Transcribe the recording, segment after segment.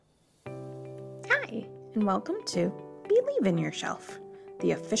and welcome to Believe in Your Shelf,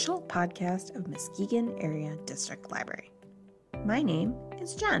 the official podcast of Muskegon Area District Library. My name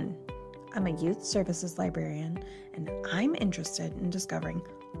is Jen. I'm a youth services librarian, and I'm interested in discovering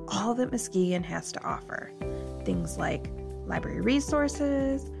all that Muskegon has to offer. Things like library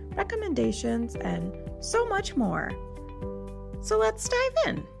resources, recommendations, and so much more. So let's dive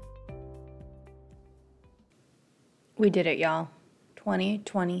in. We did it, y'all.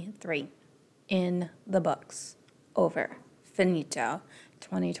 2023. In the books. Over. Finito.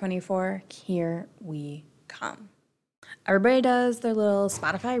 2024, here we come. Everybody does their little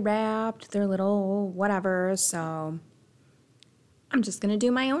Spotify Wrapped, their little whatever, so I'm just going to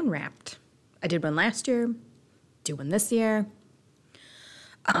do my own Wrapped. I did one last year, do one this year.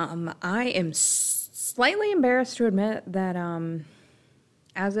 I am slightly embarrassed to admit that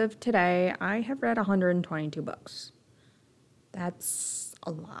as of today, I have read 122 books. That's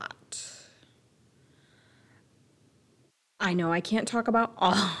a lot. I know I can't talk about all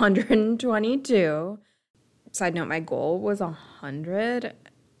 122. Side note, my goal was 100.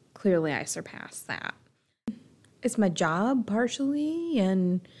 Clearly, I surpassed that. It's my job, partially,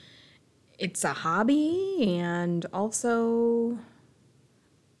 and it's a hobby, and also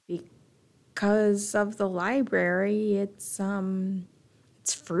because of the library, it's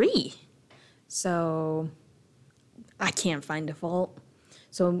free. So I can't find a fault.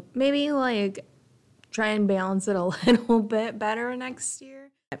 So maybe, try and balance it a little bit better next year.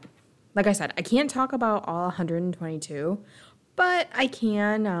 Like I said, I can't talk about all 122, but I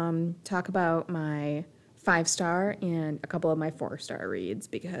can talk about my 5-star and a couple of my 4-star reads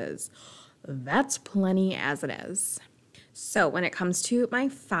because that's plenty as it is. So when it comes to my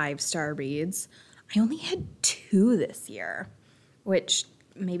 5-star reads, I only had 2 this year, which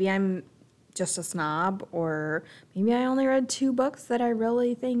maybe I'm just a snob, or maybe I only read 2 books that I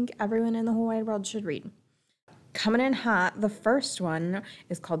really think everyone in the whole wide world should read. Coming in hot, the first one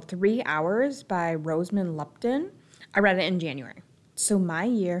is called 3 Hours by Rosamund Lupton. I read it in January. So my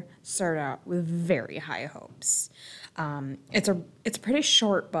year started out with very high hopes. It's a pretty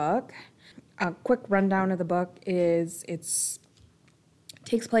short book. A quick rundown of the book is it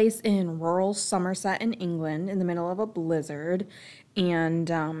takes place in rural Somerset in England in the middle of a blizzard,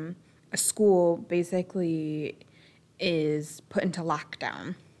 and a school basically is put into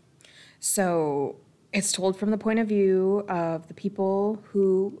lockdown. So it's told from the point of view of the people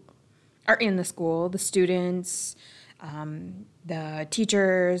who are in the school, the students, the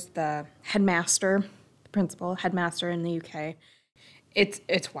teachers, the headmaster, the principal, headmaster in the UK.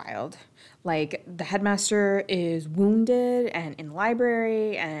 It's wild. Like, the headmaster is wounded and in the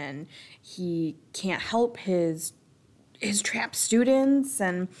library, and he can't help his trapped students,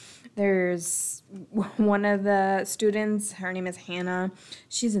 and there's one of the students, her name is Hannah.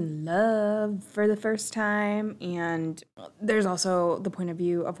 She's in love for the first time, and there's also the point of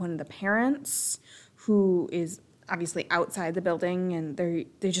view of one of the parents who is obviously outside the building, and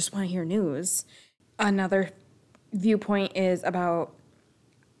they just want to hear news. Another viewpoint is about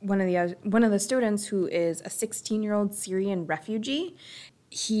one of the students who is a 16-year-old Syrian refugee.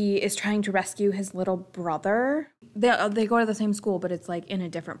 He is trying to rescue his little brother. They go to the same school, but it's in a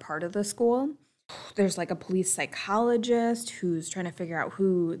different part of the school. There's a police psychologist who's trying to figure out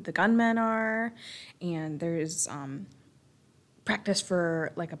who the gunmen are, and there's practice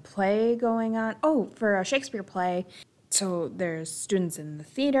for a play going on. Oh, for a Shakespeare play. So there's students in the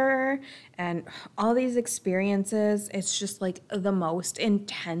theater and all these experiences. It's just the most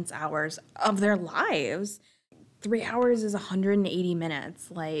intense hours of their lives. 3 hours is 180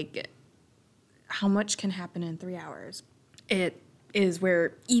 minutes. How much can happen in 3 hours? It is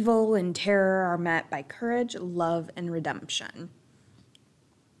where evil and terror are met by courage, love, and redemption.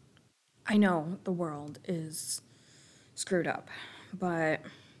 I know the world is screwed up, but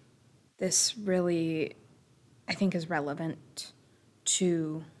this really, I think, is relevant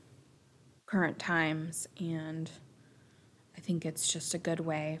to current times, and I think it's just a good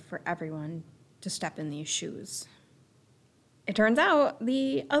way for everyone to step in these shoes. It turns out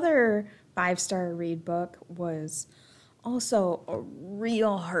the other 5-star read book was also a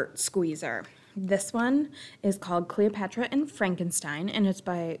real heart squeezer. This one is called Cleopatra and Frankenstein, and it's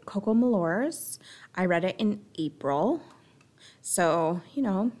by Coco Malors. I read it in April. So,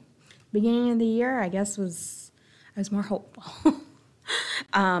 beginning of the year, I guess I was more hopeful.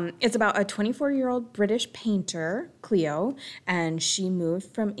 It's about a 24-year-old British painter, Cleo, and she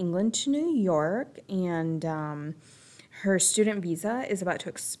moved from England to New York, and her student visa is about to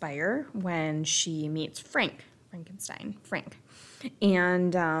expire when she meets Frank.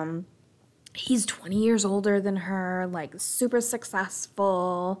 And he's 20 years older than her, super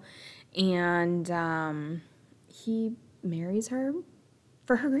successful, And he marries her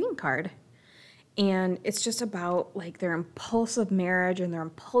for her green card. And it's just about like their impulsive marriage and their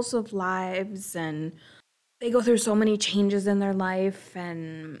impulsive lives, and they go through so many changes in their life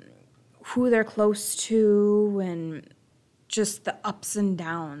and who they're close to, and just the ups and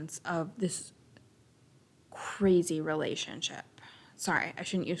downs of this crazy relationship. Sorry, I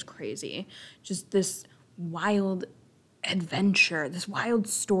shouldn't use crazy. Just this wild adventure, this wild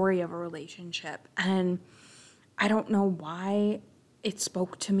story of a relationship. And I don't know why it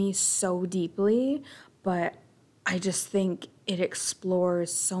spoke to me so deeply, but I just think it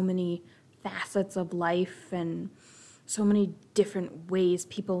explores so many facets of life and so many different ways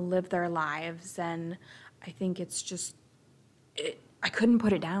people live their lives. And I think it's just, I couldn't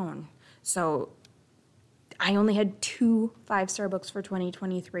put it down. So I only had 2 5-star books for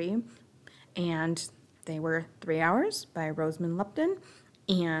 2023, and they were 3 Hours by Rosamund Lupton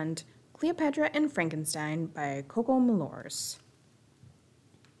and Cleopatra and Frankenstein by Coco Malors.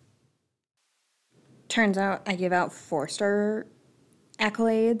 Turns out I give out 4-star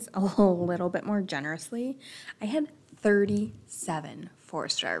accolades a little bit more generously. I had 37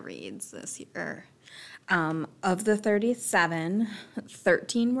 4-star reads this year. Of the 37,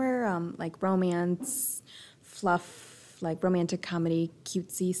 13 were like romance, fluff, like romantic comedy,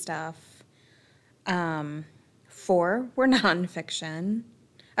 cutesy stuff. 4 were nonfiction,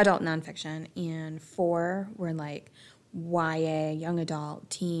 adult nonfiction, and 4 were like YA, young adult,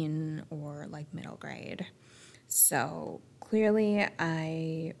 teen, or like middle grade. So clearly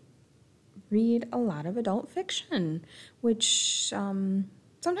I read a lot of adult fiction, which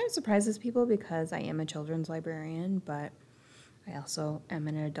sometimes surprises people because I am a children's librarian, but I also am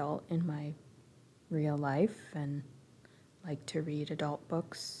an adult in my real life and like to read adult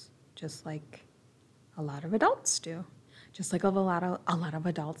books just like a lot of adults do. Just like a lot of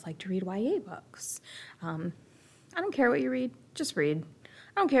adults like to read YA books. I don't care what you read, just read.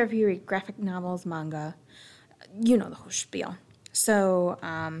 I don't care if you read graphic novels, manga, you know the whole spiel. So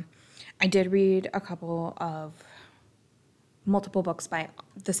I did read a couple of multiple books by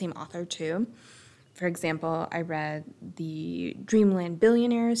the same author too. For example, I read the Dreamland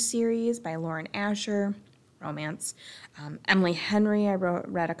Billionaires series by Lauren Asher, romance. Emily Henry, I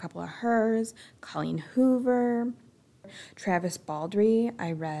read a couple of hers. Colleen Hoover. Travis Baldree,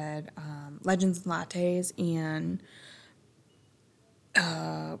 I read Legends and Lattes and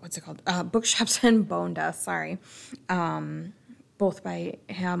what's it called? Bookshops and Bone Dust, sorry. Both by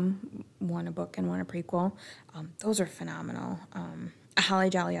him, one a book and one a prequel. Those are phenomenal. A Holly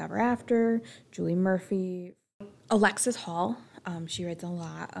Jolly Ever After, Julie Murphy. Alexis Hall, she writes a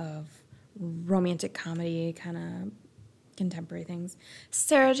lot of romantic comedy, kind of contemporary things.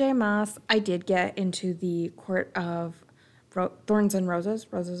 Sarah J. Maas, I did get into the Court of Thorns and Roses,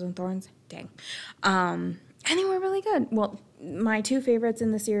 Roses and Thorns, dang. And they were really good. Well, my 2 favorites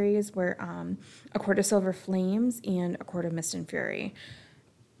in the series were A Court of Silver Flames and A Court of Mist and Fury.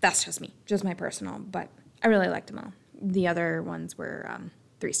 That's just me, just my personal, but I really liked them all. The other ones were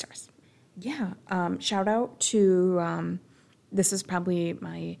 3 stars. Yeah, shout out to, this is probably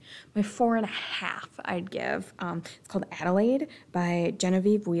my 4.5 I'd give. It's called Adelaide by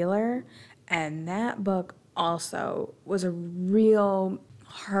Genevieve Wheeler, and that book also was a real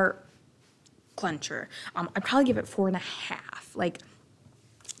heart clencher. I'd probably give it 4.5. Like,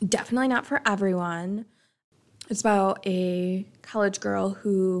 definitely not for everyone. It's about a college girl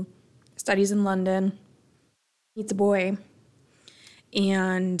who studies in London, meets a boy,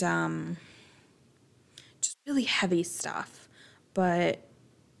 and just really heavy stuff. But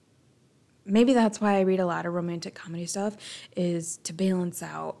maybe that's why I read a lot of romantic comedy stuff, is to balance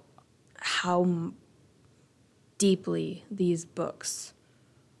out how deeply these books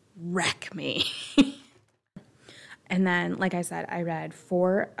wreck me. And then, like I said, I read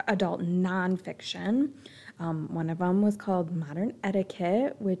 4 adult nonfiction. One of them was called Modern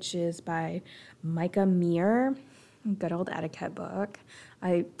Etiquette, which is by Micah Meir. Good old etiquette book.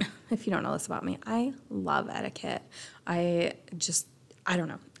 If you don't know this about me, I love etiquette. I don't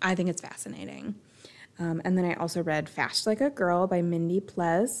know. I think it's fascinating. And then I also read Fast Like a Girl by Mindy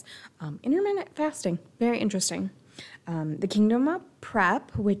Plez. Intermittent fasting, very interesting. The Kingdom of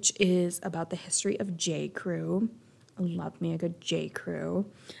Prep, which is about the history of J. Crew. I love me a good J. Crew.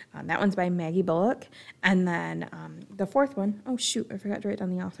 That one's by Maggie Bullock. And then the 4th one, oh shoot, I forgot to write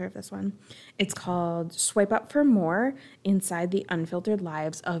down the author of this one. It's called Swipe Up for More, Inside the Unfiltered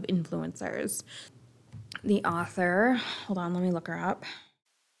Lives of Influencers. The author, hold on, let me look her up.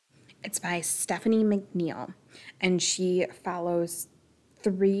 It's by Stephanie McNeil, and she follows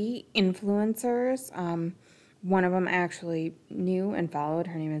 3 influencers One of them I actually knew and followed.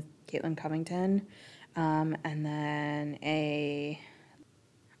 Her name is Caitlin Covington. And then a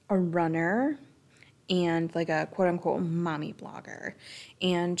runner and like a quote unquote mommy blogger.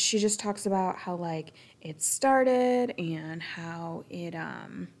 And she just talks about how like it started and how it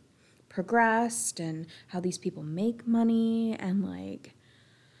progressed and how these people make money, and like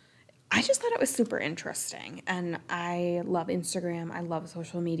I just thought it was super interesting. And I love Instagram. I love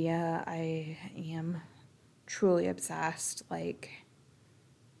social media. I am truly obsessed, like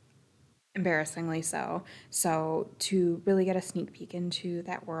embarrassingly so. So to really get a sneak peek into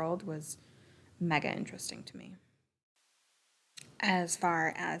that world was mega interesting to me. As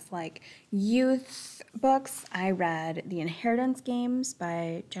far as like youth books, I read The Inheritance Games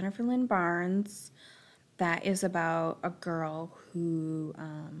by Jennifer Lynn Barnes. That is about a girl who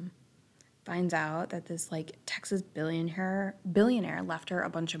finds out that this like Texas billionaire left her a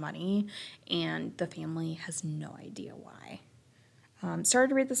bunch of money, and the family has no idea why. Started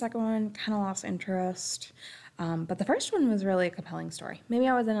to read the second one, kind of lost interest. But the first one was really a compelling story. Maybe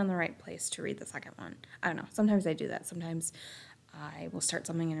I wasn't in the right place to read the second one. I don't know. Sometimes I do that. Sometimes I will start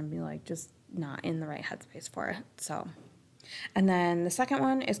something and be like just not in the right headspace for it. So, and then the second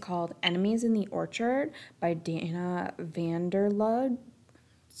one is called Enemies in the Orchard by Dana Vanderlud.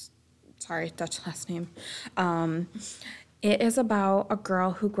 Sorry, Dutch last name. It is about a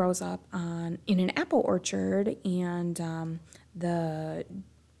girl who grows up in an apple orchard, and the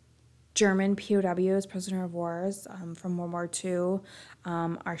German POWs, prisoner of wars from World War II,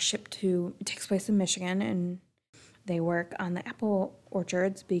 are shipped to, it takes place in Michigan, and they work on the apple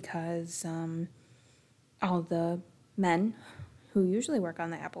orchards because all the men who usually work on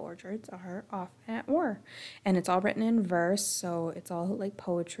the apple orchards are off at war. And it's all written in verse, so it's all like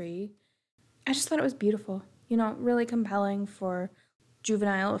poetry. I just thought it was beautiful, really compelling for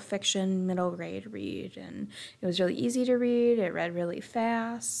juvenile fiction middle grade read, and it was really easy to read. It read really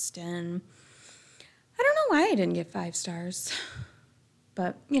fast, and I don't know why I didn't get 5 stars,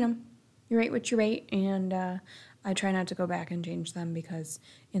 but you rate what you rate, and I try not to go back and change them because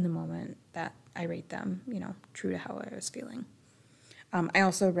in the moment that I rate them, true to how I was feeling. I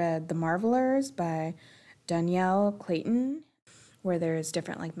also read The Marvelers by Danielle Clayton, where there's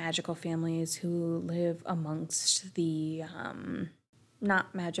different like magical families who live amongst the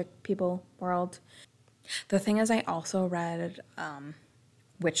not magic people world. The thing is, I also read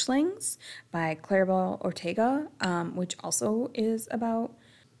Witchlings by Claribel Ortega, which also is about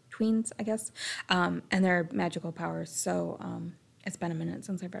tweens, I guess, and their magical powers. So it's been a minute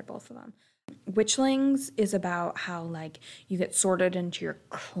since I've read both of them. Witchlings is about how like you get sorted into your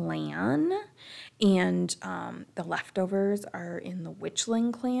clan, and the leftovers are in the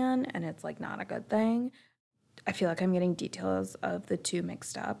Witchling clan, and it's like not a good thing. I feel like I'm getting details of the two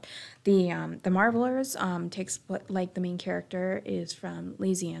mixed up. The Marvelers takes like the main character is from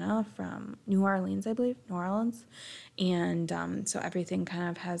Louisiana, from New Orleans, I believe, New Orleans, and so everything kind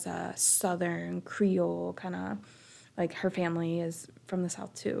of has a Southern Creole kind of, like her family is from the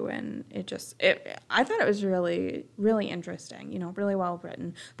South too, and I thought it was really, really interesting. Really well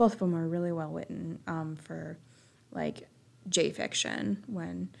written. Both of them were really well written for like J fiction,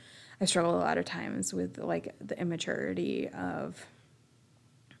 when I struggle a lot of times with like the immaturity of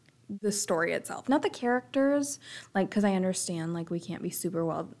the story itself, not the characters, like because I understand like we can't be super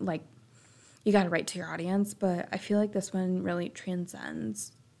well, like you got to write to your audience, but I feel like this one really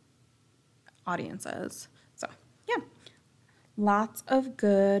transcends audiences. So yeah, lots of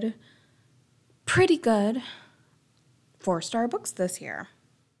good, pretty good 4-star books this year.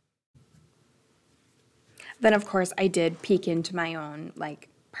 Then of course I did peek into my own like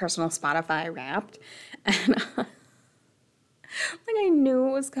personal Spotify Wrapped, and like I knew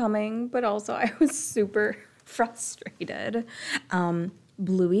it was coming, but also I was super frustrated.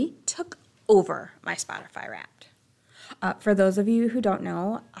 Bluey took over my Spotify Wrapped. For those of you who don't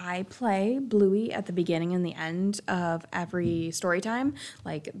know, I play Bluey at the beginning and the end of every story time.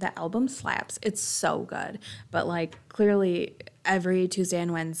 Like the album slaps. It's so good. But like clearly every Tuesday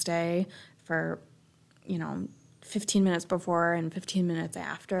and Wednesday for 15 minutes before and 15 minutes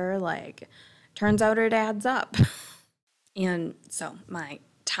after, like, turns out it adds up. And so my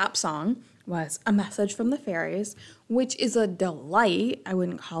top song was A Message from the Fairies, which is a delight. I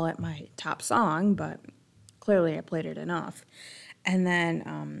wouldn't call it my top song, but clearly I played it enough. And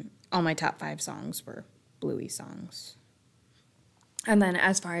then all my top 5 songs were Bluey songs. And then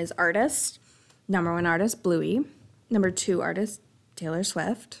as far as artists, number 1 artist, Bluey. Number 2 artist, Taylor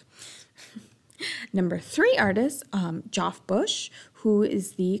Swift. Number 3 artist, Joff Bush, who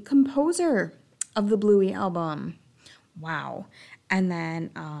is the composer of the Bluey album. Wow. And then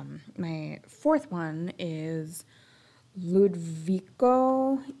my fourth one is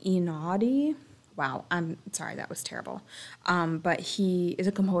Ludovico Einaudi. Wow, I'm sorry, that was terrible. But he is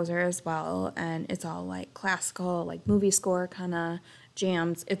a composer as well, and it's all like classical, like movie score kind of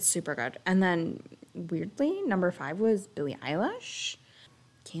jams. It's super good. And then weirdly, number 5 was Billie Eilish.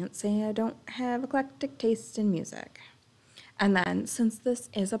 Can't say I don't have eclectic taste in music. And then, since this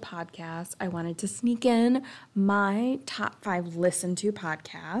is a podcast, I wanted to sneak in my top 5 listen to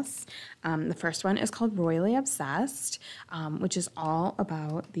podcasts. The first one is called Royally Obsessed, which is all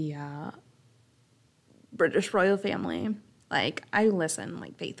about the British royal family. Like, I listen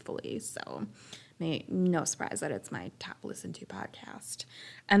like faithfully, so no surprise that it's my top listen to podcast.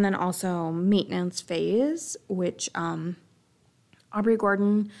 And then also Maintenance Phase, which Aubrey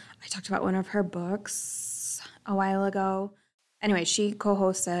Gordon, I talked about one of her books a while ago. Anyway, she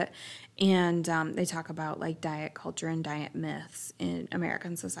co-hosts it, and they talk about like diet culture and diet myths in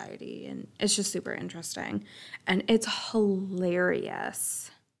American society, and it's just super interesting, and it's hilarious.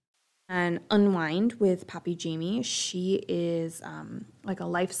 And Unwind with Poppy Jamie, she is like a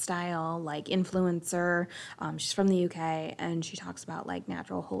lifestyle like influencer. She's from the UK, and she talks about like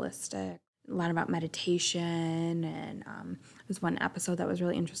natural, holistic, a lot about meditation, and there's one episode that was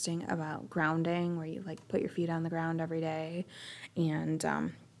really interesting about grounding, where you like put your feet on the ground every day, and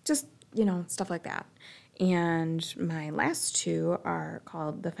just stuff like that. And my last 2 are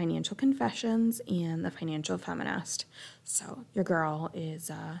called The Financial Confessions and The Financial Feminist. So your girl is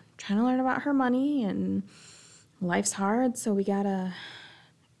trying to learn about her money, and life's hard, so we gotta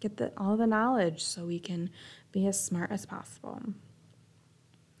get all the knowledge so we can be as smart as possible.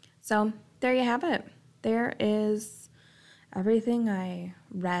 So there you have it. There is everything I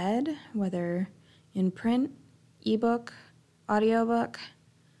read, whether in print, ebook, audiobook,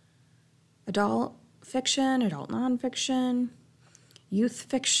 adult fiction, adult nonfiction, youth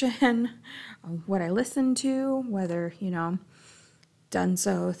fiction, what I listen to, whether, done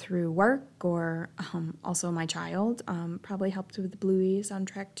so through work or also my child, probably helped with the Bluey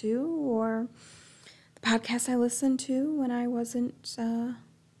soundtrack too, or the podcast I listened to when I wasn't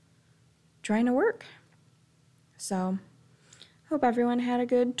trying to work. So, hope everyone had a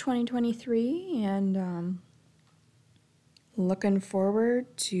good 2023, and looking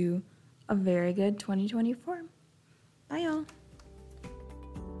forward to a very good 2024. Bye, y'all.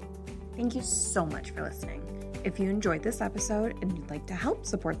 Thank you so much for listening. If you enjoyed this episode and you'd like to help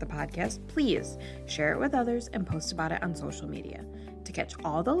support the podcast, please share it with others and post about it on social media. To catch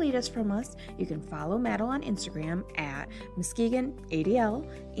all the latest from us, you can follow Maddle on Instagram at Muskegon ADL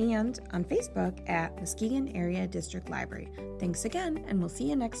and on Facebook at Muskegon Area District Library. Thanks again, and we'll see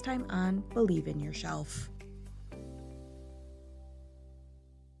you next time on Believe in Yourself.